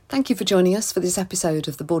Thank you for joining us for this episode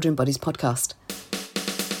of the Boardroom Buddies Podcast.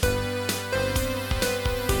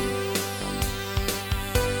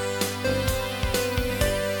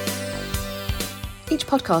 Each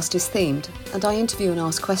podcast is themed, and I interview and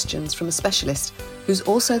ask questions from a specialist who's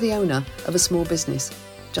also the owner of a small business,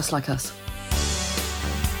 just like us.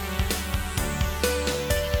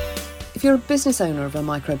 If you're a business owner of a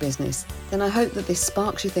micro business, then I hope that this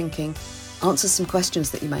sparks your thinking, answers some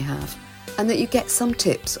questions that you may have, and that you get some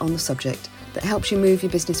tips on the subject that helps you move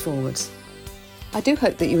your business forwards. I do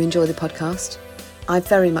hope that you enjoy the podcast. I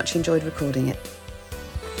very much enjoyed recording it.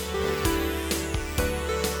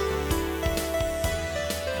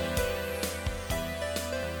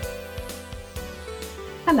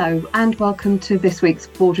 Hello and welcome to this week's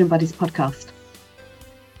Boardroom Buddies podcast.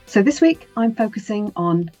 So this week I'm focusing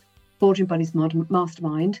on Boardroom Buddies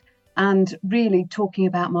Mastermind and really talking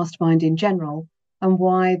about Mastermind in general and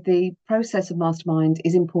why the process of Mastermind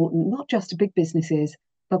is important, not just to big businesses,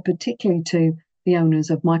 but particularly to the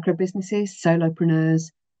owners of micro businesses,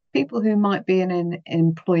 solopreneurs, people who might be in an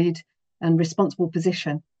employed and responsible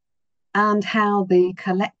position, and how the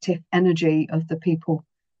collective energy of the people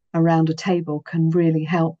around a table can really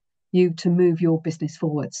help you to move your business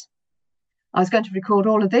forwards. I was going to record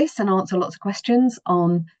all of this and answer lots of questions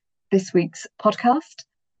on this week's podcast,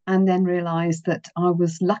 and then realised that I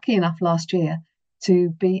was lucky enough last year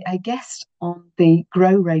to be a guest on the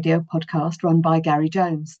Grow Radio podcast run by Gary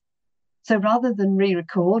Jones. So rather than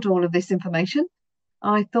re-record all of this information,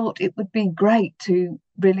 I thought it would be great to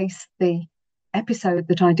release the episode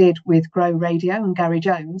that I did with Grow Radio and Gary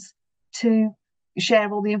Jones to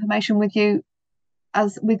share all the information with you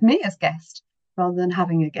as with me as guest, rather than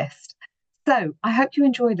having a guest. So I hope you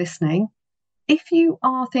enjoy listening. If you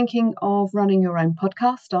are thinking of running your own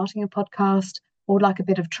podcast, starting a podcast, or like a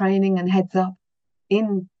bit of training and heads up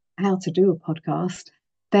in how to do a podcast,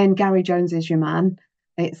 then Gary Jones is your man.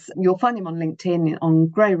 You'll find him on LinkedIn, on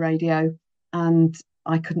Grow Radio, and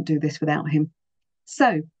I couldn't do this without him.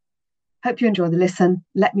 So hope you enjoy the listen.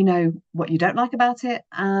 Let me know what you don't like about it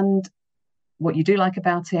and what you do like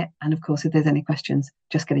about it. And of course, if there's any questions,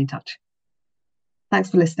 just get in touch. Thanks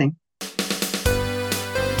for listening.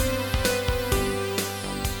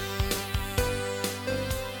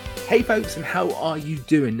 Hey folks, and how are you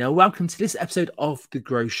doing? Now, welcome to this episode of The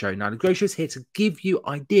Grow Show. Now, The Grow Show is here to give you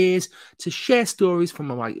ideas, to share stories from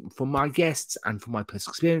my guests and from my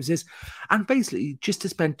personal experiences, and basically just to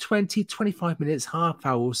spend 20, 25 minutes, half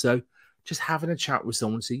hour or so, just having a chat with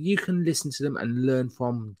someone so you can listen to them and learn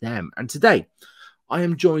from them. And today, I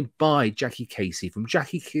am joined by Jackie Casey from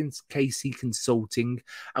Jackie Casey Consulting,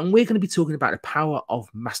 and we're going to be talking about the power of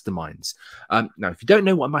masterminds. Now, if you don't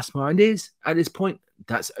know what a mastermind is at this point,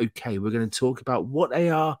 that's okay. We're going to talk about what they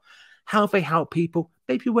are, how they help people,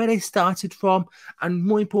 maybe where they started from, and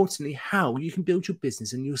more importantly, how you can build your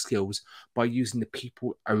business and your skills by using the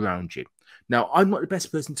people around you. Now, I'm not the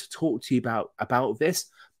best person to talk to you about this,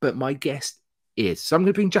 but my guest is. So I'm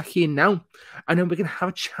going to bring Jackie in now, and then we're going to have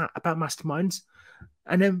a chat about masterminds.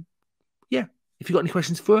 And then, yeah, if you've got any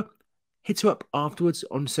questions for her, hit her up afterwards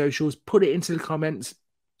on socials, put it into the comments,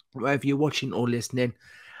 wherever you're watching or listening,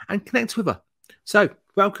 and connect with her. So,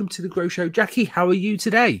 welcome to The Grow Show. Jackie, how are you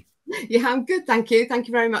today? Yeah, I'm good, thank you. Thank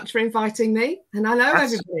you very much for inviting me. And hello,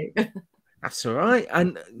 everybody. That's all right.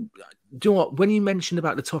 And do you know what? When you mentioned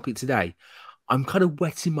about the topic today, I'm kind of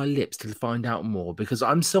wetting my lips to find out more, because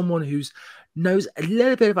I'm someone who knows a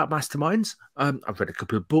little bit about masterminds. I've read a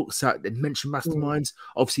couple of books that mention masterminds.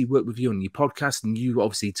 Obviously, work with you on your podcast, and you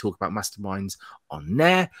obviously talk about masterminds on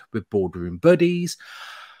there with Boardroom Buddies.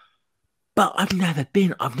 But I've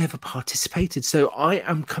never participated. So I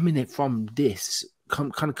am coming in from this,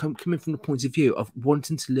 coming from the point of view of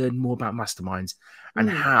wanting to learn more about masterminds and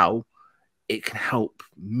how it can help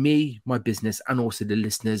me, my business, and also the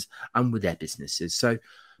listeners and with their businesses. So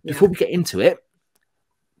before we get into it,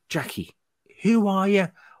 Jackie, who are you?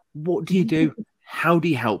 What do you do? How do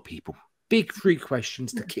you help people? Big three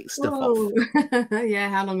questions to kick stuff off. Yeah,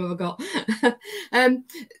 how long have I got?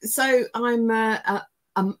 So I'm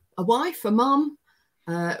a wife, a mum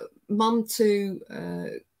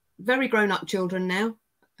to very grown-up children now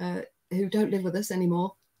who don't live with us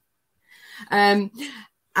anymore. And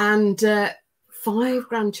 5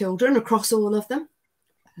 grandchildren across all of them.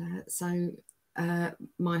 So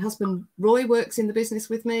my husband, Roy, works in the business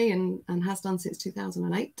with me and has done since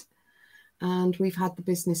 2008. And we've had the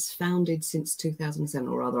business founded since 2007,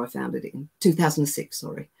 or rather I founded it in 2006,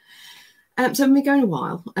 sorry. So we've been going a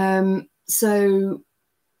while. So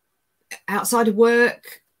outside of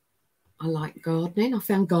work, I like gardening. I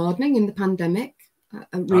found gardening in the pandemic. I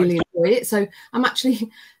really enjoy it. So I'm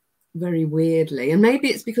actually very weirdly, and maybe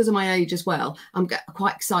it's because of my age as well, I'm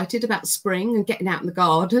quite excited about spring and getting out in the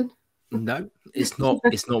garden. No, it's not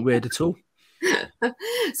weird at all.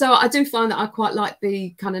 So I do find that I quite like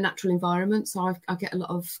the kind of natural environment. So I get a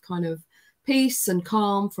lot of kind of peace and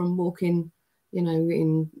calm from walking,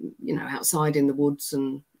 outside in the woods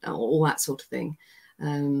and all that sort of thing.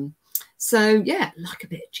 So yeah, like a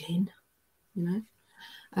bit of gin,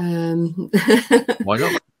 Why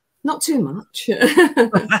not? Not too much.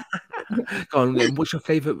 Go on, what's your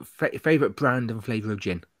favorite brand and flavor of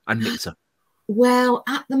gin and mixer? Well,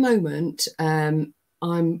 at the moment,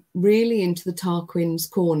 I'm really into the Tarquin's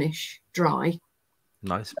Cornish Dry.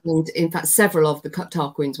 Nice. And in fact, several of the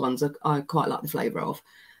Tarquin's ones I quite like the flavour of.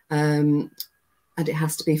 And it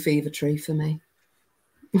has to be Fever Tree for me.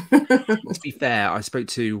 To be fair, I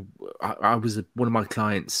was one of my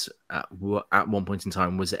clients at one point in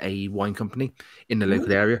time was a wine company in the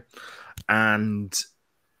local area, and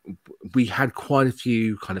we had quite a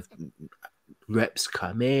few kind of reps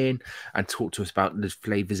come in and talk to us about the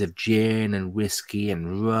flavors of gin and whiskey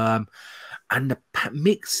and rum, and the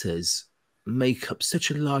mixers make up such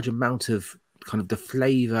a large amount of kind of the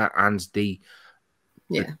flavor and the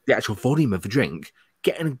actual volume of the drink.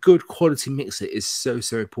 Getting a good quality mixer is so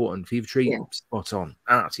important. Fever Tree, spot on,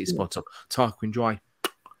 absolutely spot on. Tarquin Dry,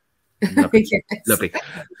 lovely. Yes. Lovely.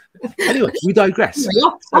 Anyway, we digress.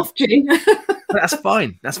 Off gin. That's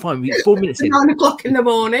fine. That's fine. We're 4 minutes in. 9 o'clock in the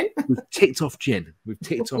morning. We've ticked off gin. So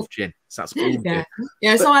that's all good.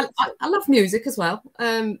 Yeah. So I love music as well.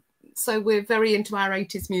 So we're very into our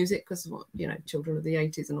 80s music because children of the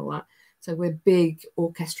 80s and all that. So we're big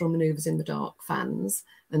orchestral manoeuvres in the dark fans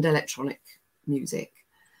and electronic music,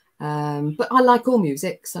 but I like all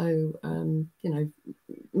music, so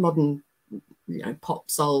modern,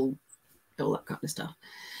 pop, soul, all that kind of stuff.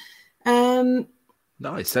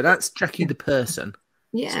 Nice. So that's Jackie the person.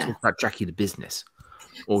 Yeah. Let's talk about Jackie the business,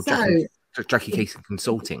 or so, Jackie Case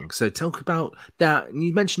Consulting. So talk about that.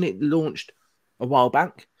 You mentioned it launched a while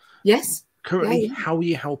back. Yes. Currently, how are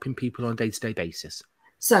you helping people on a day-to-day basis?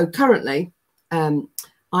 So currently,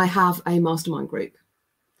 I have a mastermind group.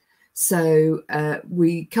 So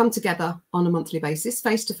we come together on a monthly basis,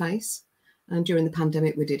 face to face. And during the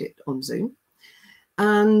pandemic, we did it on Zoom.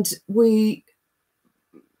 And they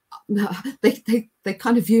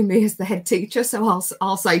kind of view me as the head teacher. So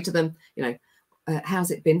I'll say to them, how's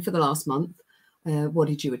it been for the last month? What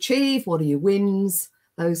did you achieve? What are your wins?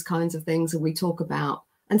 Those kinds of things. And we talk about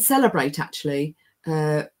and celebrate actually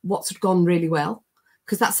what's gone really well.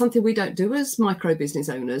 Because that's something we don't do as micro business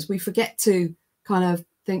owners. We forget to kind of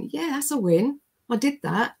think, yeah, that's a win. I did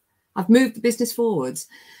that. I've moved the business forwards.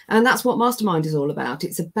 And that's what Mastermind is all about.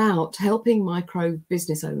 It's about helping micro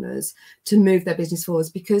business owners to move their business forwards,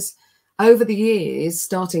 because over the years,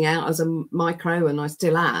 starting out as a micro, and I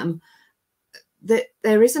still am, that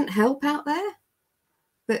there isn't help out there.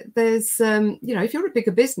 That there's, if you're a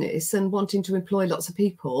bigger business and wanting to employ lots of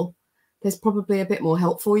people, there's probably a bit more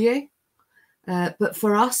help for you. But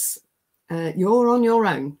for us, you're on your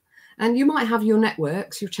own. And you might have your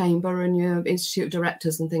networks, your chamber and your institute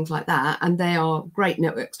directors and things like that. And they are great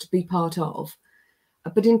networks to be part of.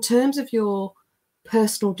 But in terms of your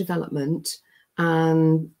personal development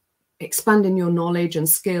and expanding your knowledge and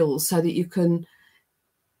skills so that you can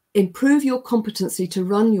improve your competency to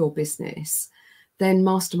run your business, then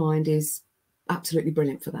Mastermind is absolutely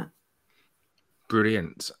brilliant for that.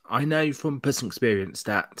 Brilliant. I know from personal experience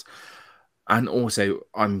that, and also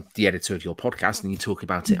I'm the editor of your podcast and you talk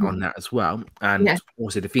about it on that as well. And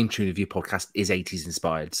also the theme tune of your podcast is 80s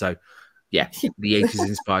inspired. So yeah, the 80s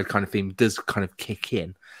inspired kind of theme does kind of kick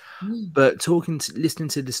in. But listening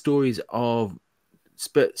to the stories of,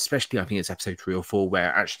 especially I think it's episode 3 or 4,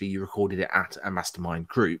 where actually you recorded it at a mastermind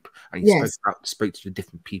group and you spoke to the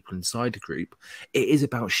different people inside the group. It is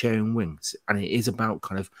about sharing wins, and it is about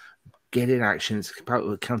kind of getting action. It's about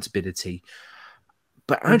accountability.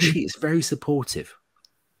 But actually, it's very supportive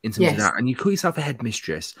in terms of that. And you call yourself a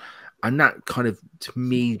headmistress, and that kind of, to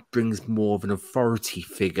me, brings more of an authority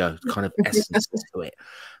figure kind of essence to it.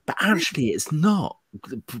 But actually, it's not.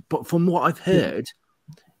 But from what I've heard,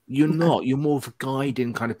 you're not. You're more of a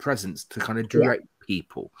guiding kind of presence to kind of direct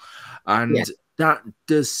people. And that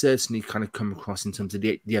does certainly kind of come across in terms of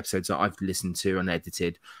the episodes that I've listened to and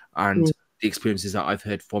edited, and the experiences that I've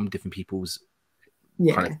heard from different people's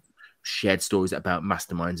kind of shared stories about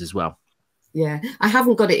masterminds as well. Yeah, I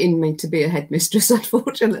haven't got it in me to be a headmistress,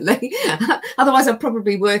 unfortunately. Otherwise, I'm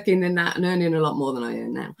probably working in that and earning a lot more than I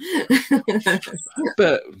earn now.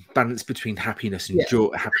 But balance between happiness and joy,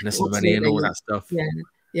 happiness and money and all that stuff.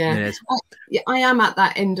 I am at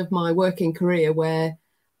that end of my working career where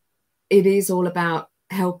it is all about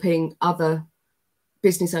helping other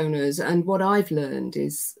business owners. And what I've learned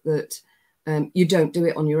is that you don't do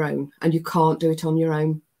it on your own, and you can't do it on your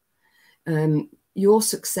own. Your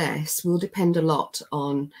success will depend a lot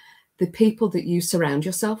on the people that you surround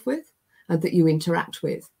yourself with and that you interact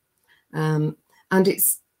with. And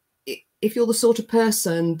if you're the sort of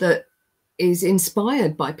person that is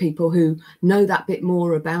inspired by people who know that bit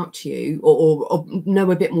more about you, or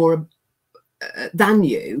know a bit more than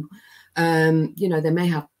you, you know, they may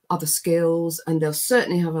have other skills and they'll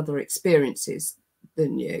certainly have other experiences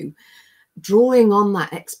than you. Drawing on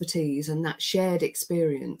that expertise and that shared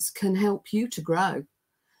experience can help you to grow.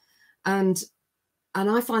 And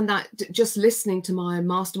I find that just listening to my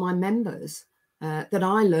mastermind members, that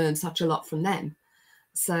I learn such a lot from them.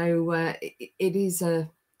 So it is a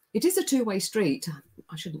two-way street.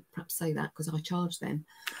 I shouldn't perhaps say that because I charge them.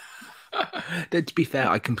 To be fair,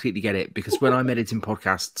 I completely get it, because when I'm editing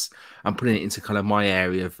podcasts, I'm putting it into kind of my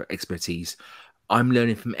area of expertise. I'm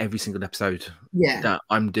learning from every single episode that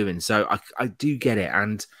I'm doing. So I do get it.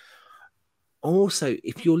 And also,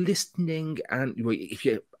 if you're listening and if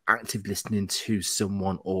you're active listening to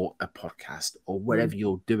someone or a podcast or whatever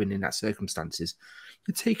you're doing in that circumstances,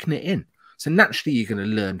 you're taking it in. So naturally, you're going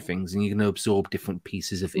to learn things and you're going to absorb different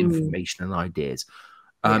pieces of information and ideas.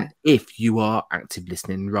 If you are active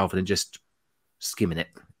listening rather than just skimming it.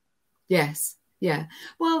 Yes. Yeah.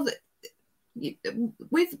 Well,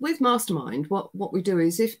 with Mastermind, what we do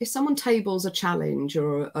is if someone tables a challenge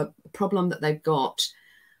or a problem that they've got,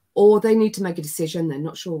 or they need to make a decision, they're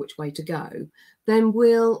not sure which way to go, then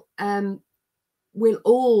we'll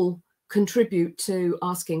all contribute to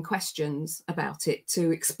asking questions about it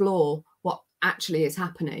to explore what actually is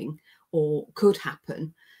happening or could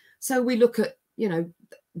happen. So we look at, you know,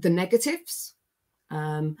 the negatives.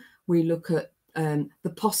 We look at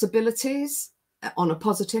the possibilities on a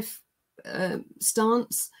positive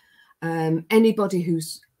stance. Anybody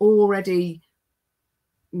who's already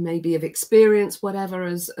maybe of experience, whatever,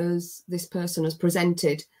 as this person has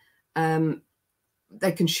presented,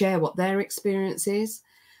 they can share what their experience is.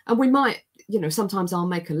 And we might, you know, sometimes I'll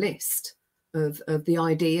make a list of the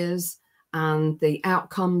ideas and the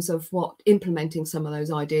outcomes of what implementing some of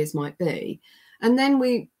those ideas might be. And then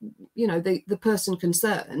we, you know, the person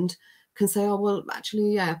concerned can say, oh, well,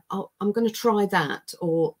 actually, yeah, I'm going to try that.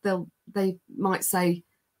 Or they might say,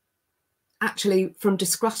 actually, from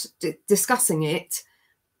discussing it,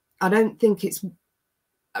 I don't think it's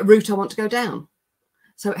a route I want to go down.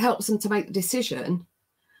 So it helps them to make the decision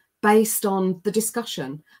based on the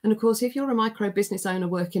discussion. And of course, if you're a micro business owner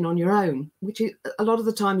working on your own, which is, a lot of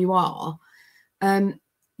the time you are,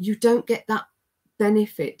 you don't get that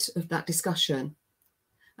benefit of that discussion.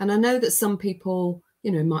 And I know that some people,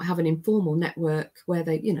 you know, might have an informal network where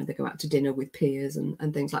they, you know, they go out to dinner with peers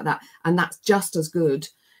and things like that. And that's just as good,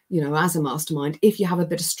 you know, as a mastermind if you have a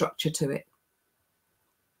bit of structure to it.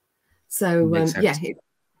 So,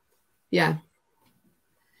 yeah.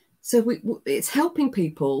 So it's helping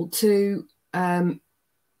people to, I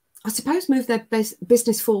suppose, move their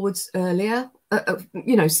business forwards earlier,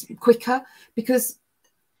 you know, quicker. Because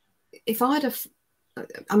if I'd have,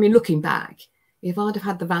 I mean, looking back, if I'd have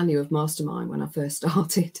had the value of Mastermind when I first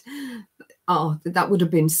started, that would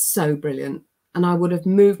have been so brilliant. And I would have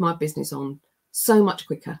moved my business on so much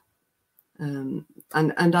quicker. And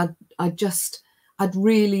I'd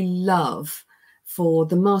really love for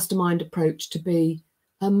the Mastermind approach to be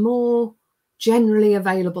a more generally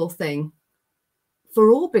available thing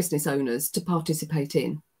for all business owners to participate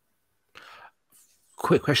in.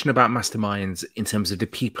 Quick question about masterminds in terms of the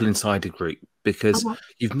people inside the group, because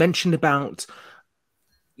you've mentioned about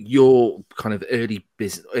your kind of early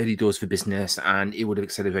doors for business and it would have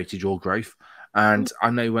accelerated your growth. And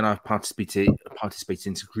I know when I've participated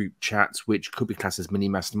into group chats, which could be classed as mini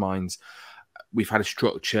masterminds, we've had a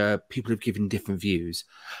structure, people have given different views,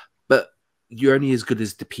 but you're only as good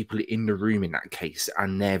as the people in the room in that case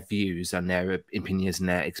and their views and their opinions and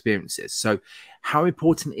their experiences. So how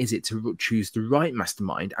important is it to choose the right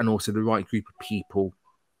mastermind and also the right group of people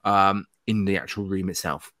in the actual room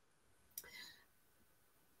itself?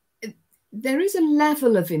 There is a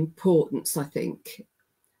level of importance, I think,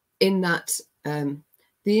 in that the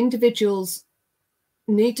individuals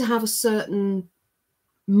need to have a certain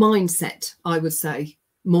mindset, I would say,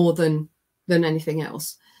 more than anything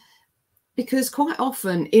else. Because quite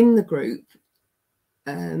often in the group,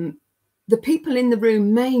 the people in the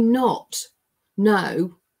room may not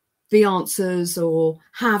know the answers or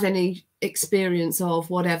have any experience of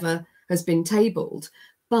whatever has been tabled,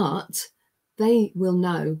 but they will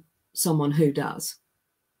know someone who does.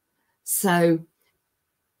 So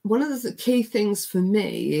one of the key things for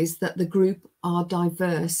me is that the group are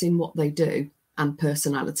diverse in what they do and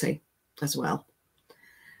personality as well.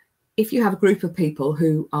 If you have a group of people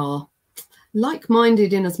who are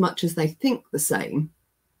like-minded in as much as they think the same,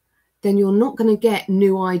 then you're not going to get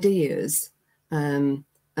new ideas and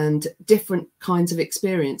different kinds of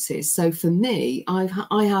experiences. So for me, I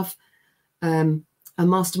have a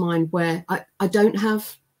mastermind where I don't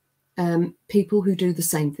have people who do the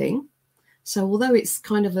same thing. So although it's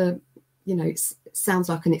kind of a, it sounds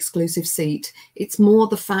like an exclusive seat, it's more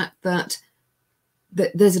the fact that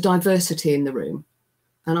there's a diversity in the room.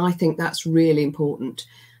 And I think that's really important.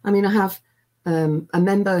 I mean, I have a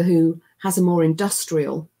member who has a more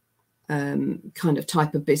industrial kind of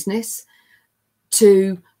type of business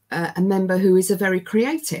to a member who is a very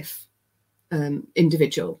creative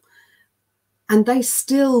individual. And they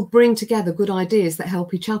still bring together good ideas that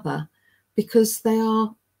help each other because they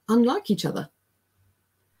are unlike each other.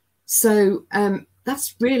 So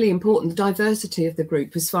that's really important, the diversity of the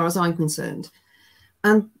group as far as I'm concerned.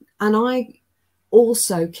 And I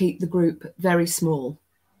also keep the group very small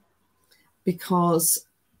because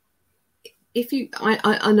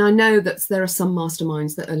I know that there are some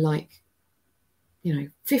masterminds that are like,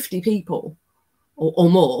 50 people or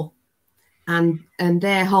more. And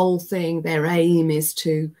their whole thing, their aim is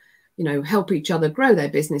to, help each other grow their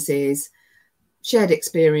businesses, shared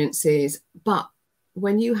experiences. But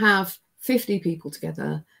when you have 50 people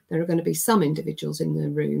together, there are going to be some individuals in the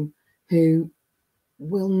room who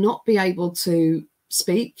will not be able to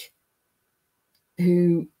speak,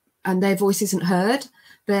 and their voice isn't heard.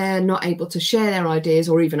 They're not able to share their ideas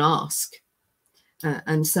or even ask.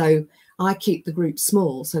 And so I keep the group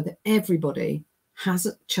small so that everybody has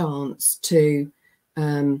a chance to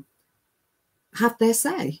have their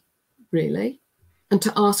say, really, and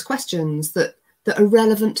to ask questions that are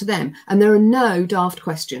relevant to them. And there are no daft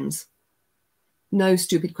questions, no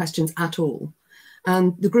stupid questions at all.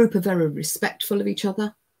 And the group are very respectful of each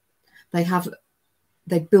other.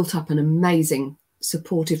 They've built up an amazing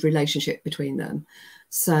supportive relationship between them.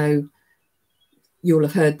 So you'll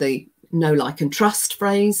have heard the know, like, and trust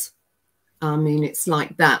phrase. I mean, it's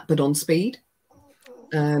like that, but on speed.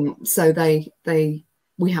 So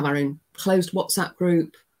we have our own closed WhatsApp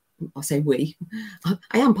group. I say we.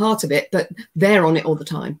 I am part of it, but they're on it all the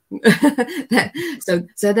time. So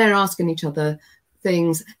they're asking each other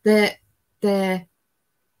things. They're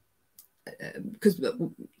because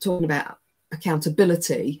talking about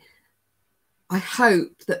accountability, I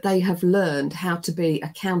hope that they have learned how to be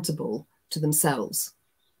accountable to themselves.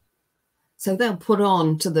 So they'll put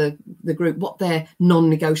on to the group what their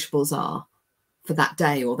non-negotiables are for that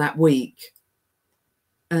day or that week,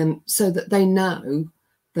 so that they know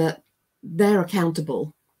that they're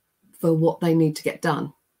accountable for what they need to get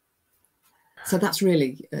done. So that's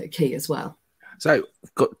really key as well. So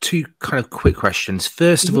I've got two kind of quick questions.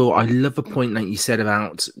 First of all, I love a point that you said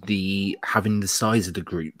about having the size of the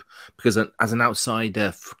group, because as an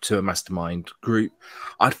outsider to a mastermind group,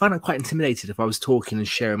 I'd find it quite intimidated if I was talking and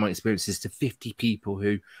sharing my experiences to 50 people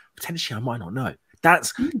who potentially I might not know.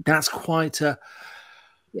 That's quite a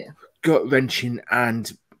gut-wrenching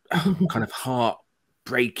and kind of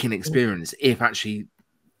heart-breaking experience if actually,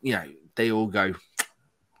 they all go, you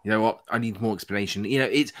know what, I need more explanation.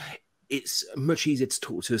 It's much easier to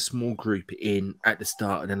talk to a small group at the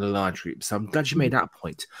start than a large group. So I'm glad you made that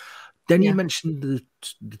point. Then you mentioned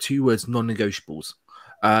the two words non-negotiables.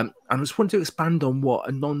 And I just wanted to expand on what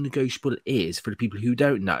a non-negotiable is for the people who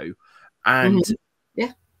don't know, and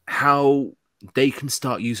how they can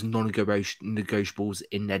start using non-negotiables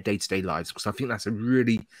in their day-to-day lives. Because I think that's a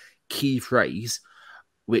really key phrase,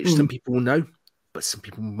 which some people will know, but some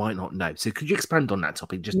people might not know. So could you expand on that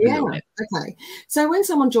topic just a little bit? Okay. So when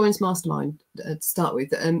someone joins Mastermind, to start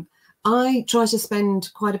with, I try to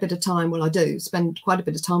spend quite a bit of time, I do spend quite a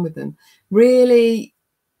bit of time with them, really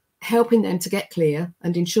helping them to get clear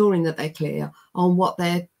and ensuring that they're clear on what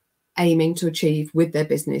they're aiming to achieve with their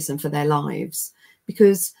business and for their lives.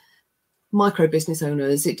 Because micro business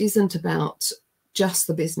owners, it isn't about just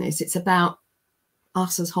the business. It's about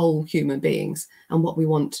us as whole human beings and what we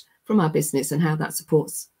want from our business and how that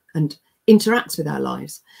supports and interacts with our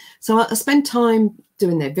lives. So I spend time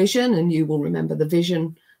doing their vision, and you will remember the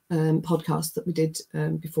vision podcast that we did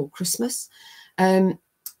before Christmas.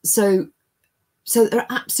 So they're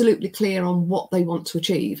absolutely clear on what they want to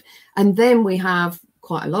achieve. And then we have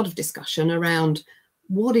quite a lot of discussion around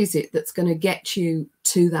what is it that's going to get you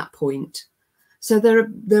to that point. So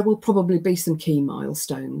there will probably be some key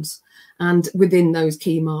milestones. And within those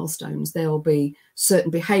key milestones, there will be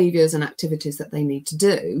certain behaviours and activities that they need to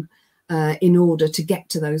do in order to get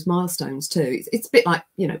to those milestones too. It's a bit like,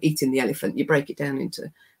 you know, eating the elephant. You break it down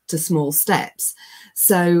into small steps.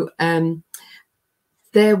 So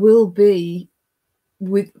there will be,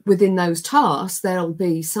 within those tasks, there'll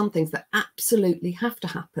be some things that absolutely have to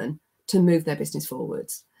happen to move their business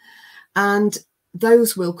forwards. And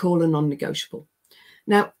those we'll call a non-negotiable.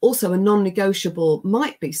 Now, also a non-negotiable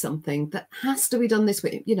might be something that has to be done this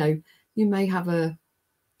way. You know, you may have a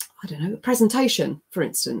presentation, for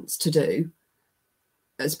instance, to do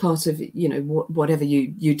as part of, you know, whatever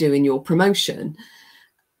you do in your promotion.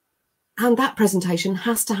 And that presentation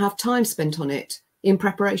has to have time spent on it in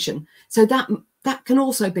preparation. So that can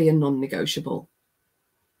also be a non-negotiable.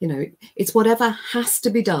 You know, it's whatever has to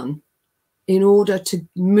be done in order to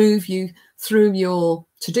move you through your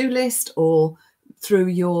to-do list or through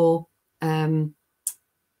your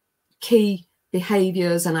key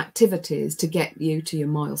behaviors and activities to get you to your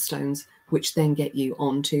milestones, which then get you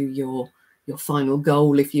onto your final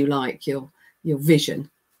goal, if you like, your vision.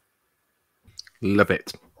 Love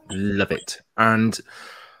it. And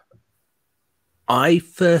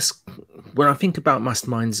when I think about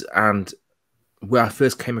masterminds and where I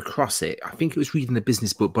first came across it, I think it was reading the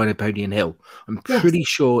business book by Napoleon Hill. I'm pretty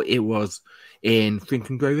sure it was in Think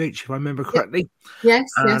and Grow Rich, if I remember correctly. Yes.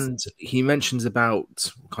 And he mentions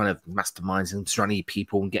about kind of masterminds and surrounding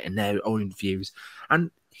people and getting their own views.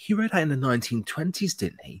 And he wrote that in the 1920s,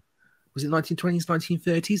 didn't he? Was it 1920s,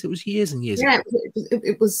 1930s? It was years and years ago.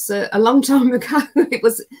 It was a long time ago. It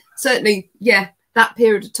was certainly, that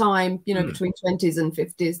period of time, you know, between 20s and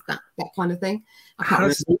 50s, that kind of thing.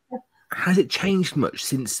 Has it changed much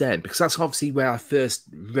since then? Because that's obviously where I first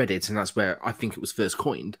read it, and that's where I think it was first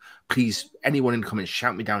coined. Please, anyone in the comments,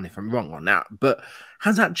 shout me down if I'm wrong on that. But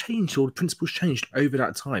has that changed, or the principles changed over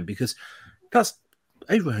that time? Because that's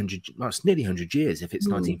over 100, well, it's nearly 100 years if it's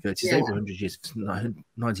 1930s, over 100 years if it's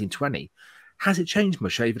 1920. Has it changed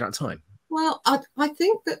much over that time? Well, I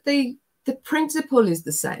think that the principle is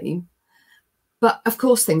the same, but of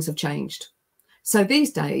course things have changed. So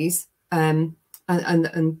these days, and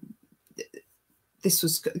this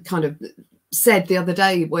was kind of said the other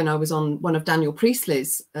day when I was on one of Daniel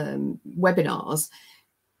Priestley's webinars,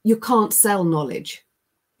 you can't sell knowledge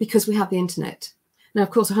because we have the internet. Now,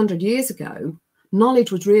 of course, 100 years ago,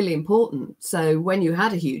 knowledge was really important. So when you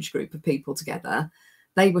had a huge group of people together,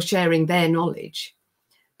 they were sharing their knowledge.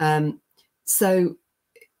 So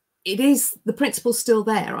the principle's still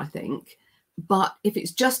there, I think. But if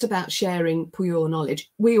it's just about sharing pure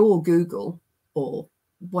knowledge, we all Google or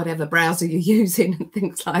whatever browser you're using and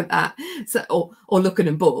things like that, so or look at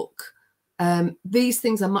a book. These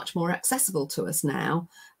things are much more accessible to us now,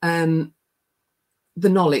 the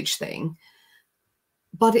knowledge thing.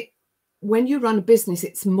 But when you run a business,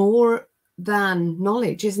 it's more than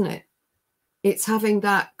knowledge, isn't it? It's having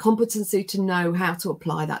that competency to know how to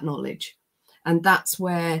apply that knowledge. And that's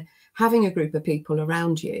where having a group of people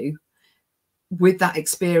around you with that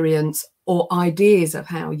experience or ideas of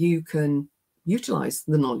how you can utilize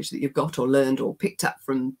the knowledge that you've got or learned or picked up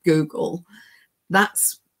from Google,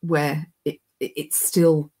 that's where it's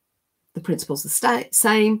still, the principles are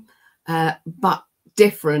same, but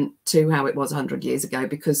different to how it was 100 years ago,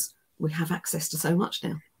 because we have access to so much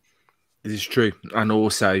now. It is true. And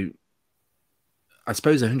also, I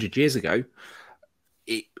suppose 100 years ago,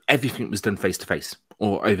 everything was done face-to-face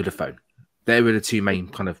or over the phone. They were the two main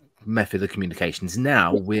kind of method of communications.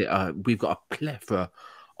 Now we've got a plethora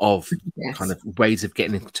of kind of ways of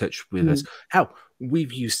getting in touch with us. Hell,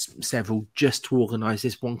 we've used several just to organize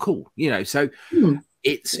this one call, you know, so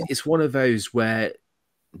it's one of those where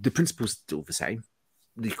the principle's still the same,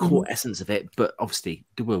 the core essence of it, but obviously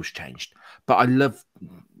the world's changed. But I love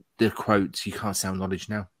the quote, "You can't sell knowledge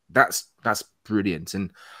now." That's brilliant.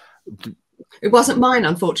 And it wasn't mine,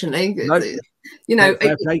 unfortunately. No, you know,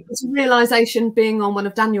 it's a realization being on one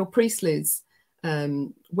of Daniel Priestley's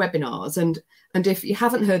webinars. And if you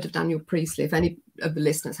haven't heard of Daniel Priestley, if any of the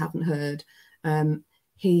listeners haven't heard,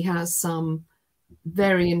 he has some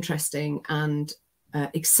very interesting and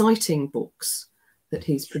exciting books that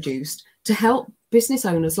he's produced to help business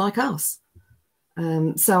owners like us.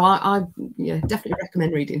 So I definitely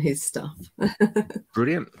recommend reading his stuff.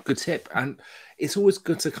 Brilliant. Good tip. And it's always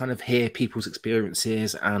good to kind of hear people's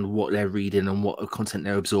experiences and what they're reading and what content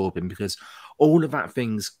they're absorbing, because all of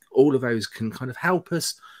those can kind of help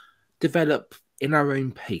us develop in our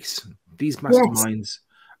own pace. These masterminds,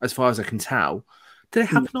 as far as I can tell, do they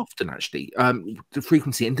happen often, actually? The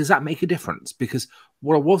frequency, and does that make a difference? Because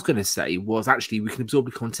what I was going to say was actually we can absorb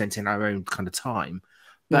the content in our own kind of time,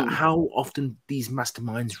 but how often these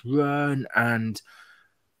masterminds run, and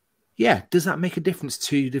does that make a difference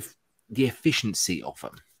to the efficiency of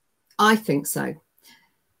them? I think so.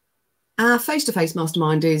 Our face-to-face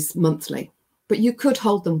mastermind is monthly, but you could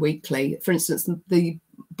hold them weekly. For instance, the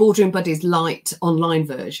Boardroom Buddies Lite online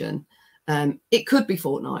version, it could be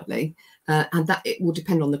fortnightly, and that it will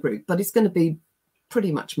depend on the group, but it's going to be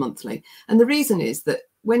pretty much monthly. And the reason is that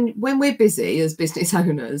when we're busy as business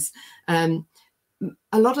owners, a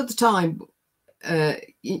lot of the time,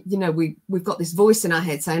 we've got this voice in our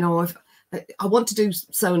head saying, oh, I want to do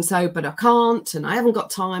so and so, but I can't, and I haven't got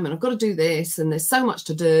time, and I've got to do this, and there's so much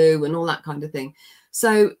to do, and all that kind of thing.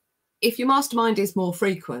 So if your mastermind is more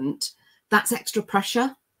frequent, that's extra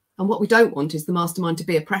pressure. And what we don't want is the mastermind to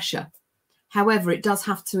be a pressure. However, it does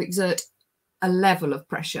have to exert a level of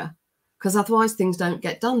pressure, because otherwise things don't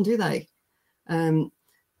get done, do they?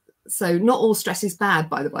 So not all stress is bad,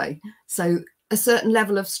 by the way. So a certain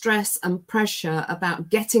level of stress and pressure about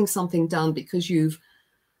getting something done because you've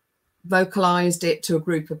vocalized it to a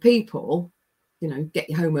group of people, get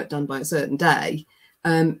your homework done by a certain day,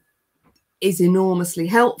 is enormously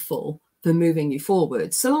helpful for moving you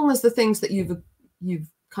forward, so long as the things that you've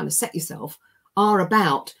kind of set yourself are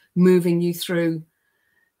about moving you through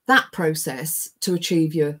that process to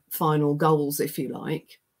achieve your final goals, if you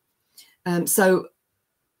like. So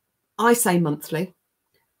I say monthly.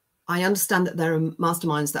 I understand that there are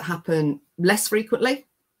masterminds that happen less frequently,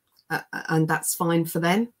 and that's fine for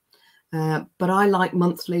them. But I like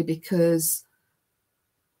monthly because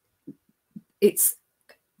it's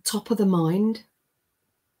top of the mind.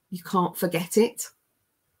 You can't forget it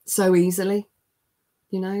so easily,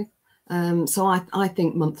 So I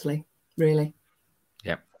think monthly, really.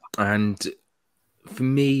 Yeah. And for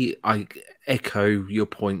me, I echo your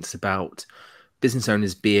points about business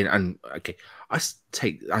owners being, and okay, I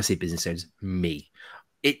say business owners, me.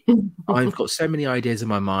 I've got so many ideas in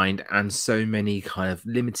my mind and so many kind of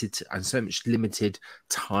so much limited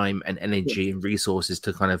time and energy and resources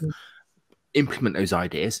to kind of implement those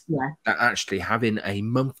ideas. Yeah. That actually having a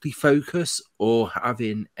monthly focus or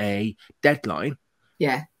having a deadline,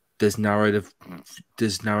 does narrow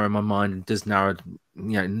my mind and does narrow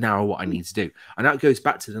what I need to do. And that goes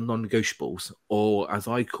back to the non-negotiables, or as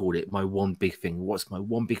I call it, my one big thing. What's my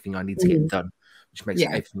one big thing I need to get done, which makes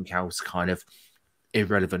everything else kind of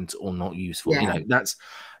irrelevant or not useful.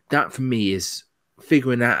 That for me is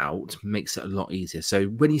figuring that out makes it a lot easier. So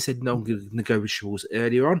when you said non-negotiables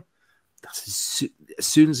earlier on, that's as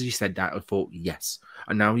soon as you said that, I thought yes.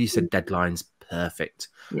 And now you said deadlines, perfect.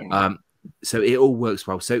 So it all works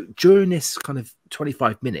well. So during this kind of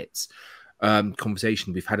 25 minutes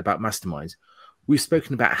conversation we've had about masterminds, we've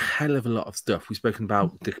spoken about a hell of a lot of stuff. We've spoken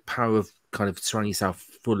about the power of kind of surrounding yourself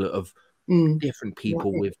full of different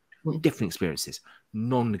people with different experiences,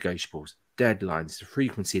 non-negotiables, deadlines, the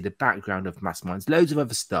frequency, the background of masterminds, loads of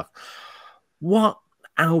other stuff. What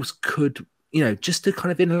else could, just to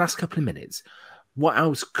kind of in the last couple of minutes, what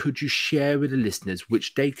else could you share with the listeners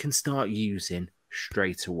which they can start using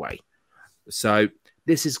straight away? So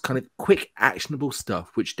this is kind of quick, actionable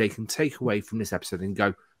stuff which they can take away from this episode and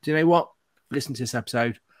go, do you know what? Listen to this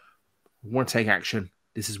episode. I want to take action.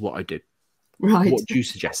 This is what I do. Right. What do you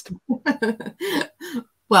suggest?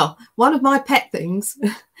 Well, one of my pet things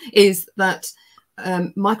is that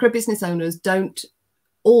micro business owners don't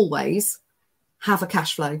always have a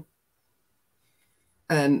cash flow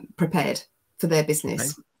prepared for their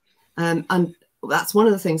business. Okay. And that's one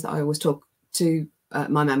of the things that I always talk to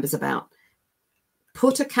my members about.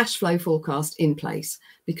 Put a cash flow forecast in place,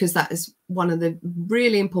 because that is one of the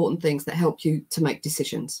really important things that help you to make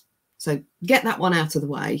decisions. So get that one out of the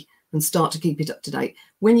way and start to keep it up to date.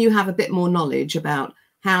 When you have a bit more knowledge about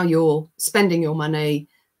how you're spending your money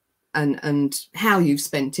and how you've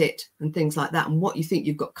spent it and things like that, and what you think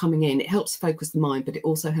you've got coming in, it helps focus the mind, but it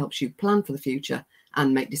also helps you plan for the future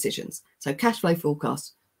and make decisions. So cash flow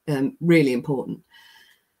forecast, really important.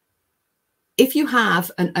 If you have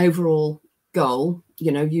an overall goal,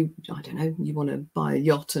 you want to buy a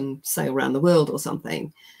yacht and sail around the world or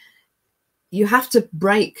something, you have to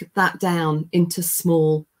break that down into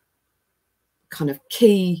small kind of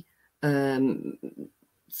key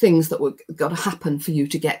things that were got to happen for you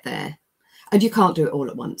to get there. And you can't do it all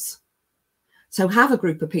at once. So have a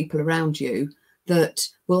group of people around you that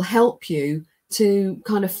will help you to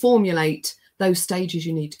kind of formulate those stages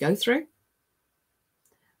you need to go through.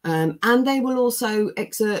 And they will also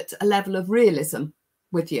exert a level of realism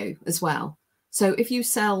with you as well. So if you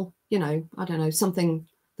sell, something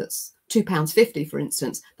that's £2.50, for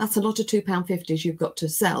instance, that's a lot of £2.50s you've got to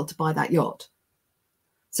sell to buy that yacht.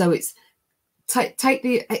 So it's take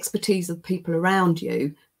the expertise of people around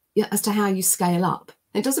you as to how you scale up.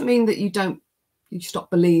 It doesn't mean that you stop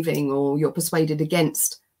believing or you're persuaded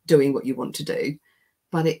against doing what you want to do.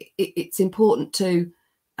 but it's important to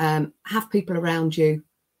have people around you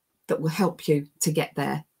that will help you to get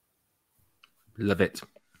there. Love it.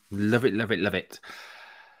 Love it, love it, love it.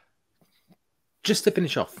 Just to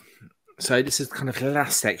finish off, so this is kind of the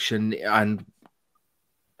last section, and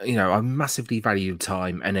I massively value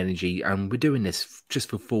time and energy, and we're doing this just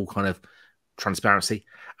for full kind of transparency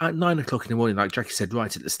at 9 o'clock in the morning, like Jackie said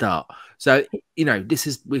right at the start. So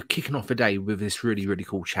we're kicking off a day with this really, really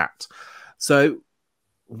cool chat. So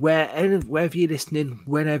wherever you're listening,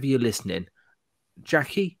 whenever you're listening,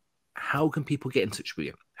 Jackie, how can people get in touch with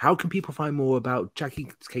you? How can people find more about Jackie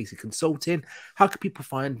Casey Consulting? How can people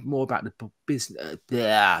find more about the business,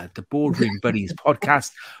 the Boardroom Buddies Podcast,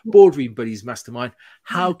 Boardroom Buddies Mastermind?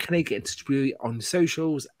 How can they get in touch with you on the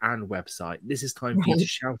socials and website? This is time for you to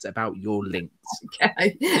shout about your links.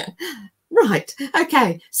 Okay. Right.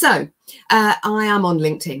 Okay. So I am on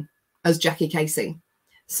LinkedIn as Jackie Casey.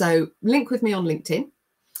 So link with me on LinkedIn.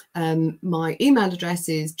 My email address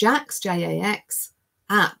is jax,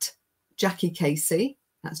 at Jackie Casey.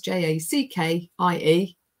 That's JACKIE,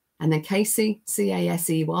 and then Casey,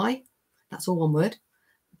 CASEY. That's all one word.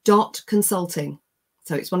 .consulting.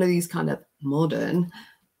 So it's one of these kind of modern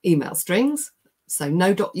email strings. So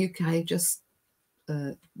no .uk, just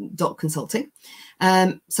 .consulting.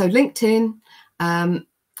 So LinkedIn. I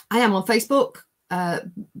am on Facebook,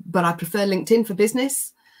 but I prefer LinkedIn for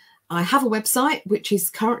business. I have a website which is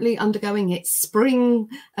currently undergoing its spring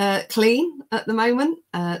clean at the moment.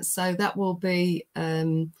 So that will be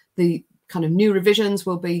the kind of new revisions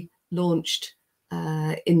will be launched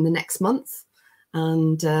in the next month.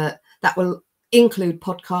 And that will include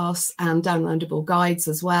podcasts and downloadable guides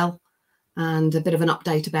as well. And a bit of an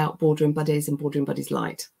update about Boardroom Buddies and Boardroom Buddies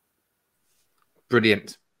Lite.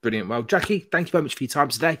 Brilliant. Brilliant. Well, Jackie, thank you very much for your time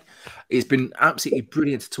today. It's been absolutely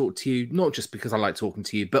brilliant to talk to you, not just because I like talking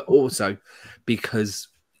to you, but also because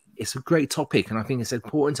it's a great topic. And I think it's an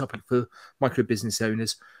important topic for micro business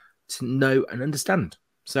owners to know and understand.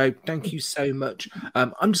 So thank you so much.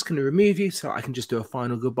 I'm just going to remove you so I can just do a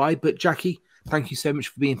final goodbye. But Jackie, thank you so much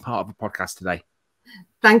for being part of the podcast today.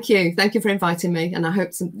 Thank you. Thank you for inviting me. And I hope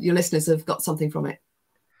your listeners have got something from it.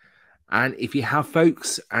 And if you have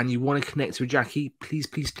folks and you want to connect with Jackie, please,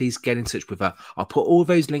 please, please get in touch with her. I'll put all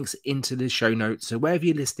those links into the show notes. So wherever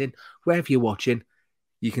you're listening, wherever you're watching,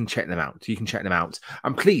 you can check them out.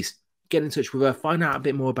 And please get in touch with her. Find out a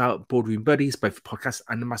bit more about Boardroom Buddies, both the podcast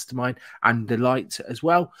and the mastermind and the Lite as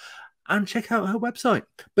well. And check out her website.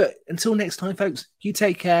 But until next time, folks, you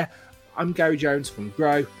take care. I'm Gary Jones from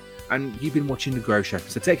Grow, and you've been watching The Grow Show.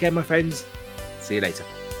 So take care, my friends. See you later.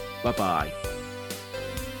 Bye-bye.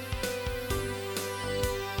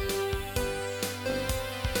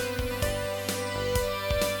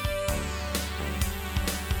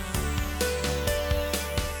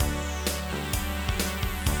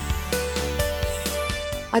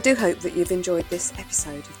 I do hope that you've enjoyed this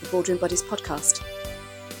episode of the Boardroom Buddies podcast.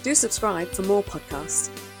 Do subscribe for more podcasts,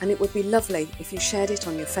 and it would be lovely if you shared it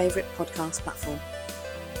on your favourite podcast platform.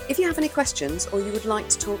 If you have any questions or you would like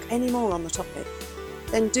to talk any more on the topic,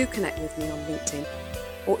 then do connect with me on LinkedIn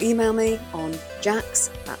or email me on jax,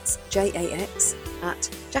 that's JAX, at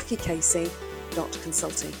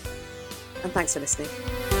jackiecasey.consulting. And thanks for listening.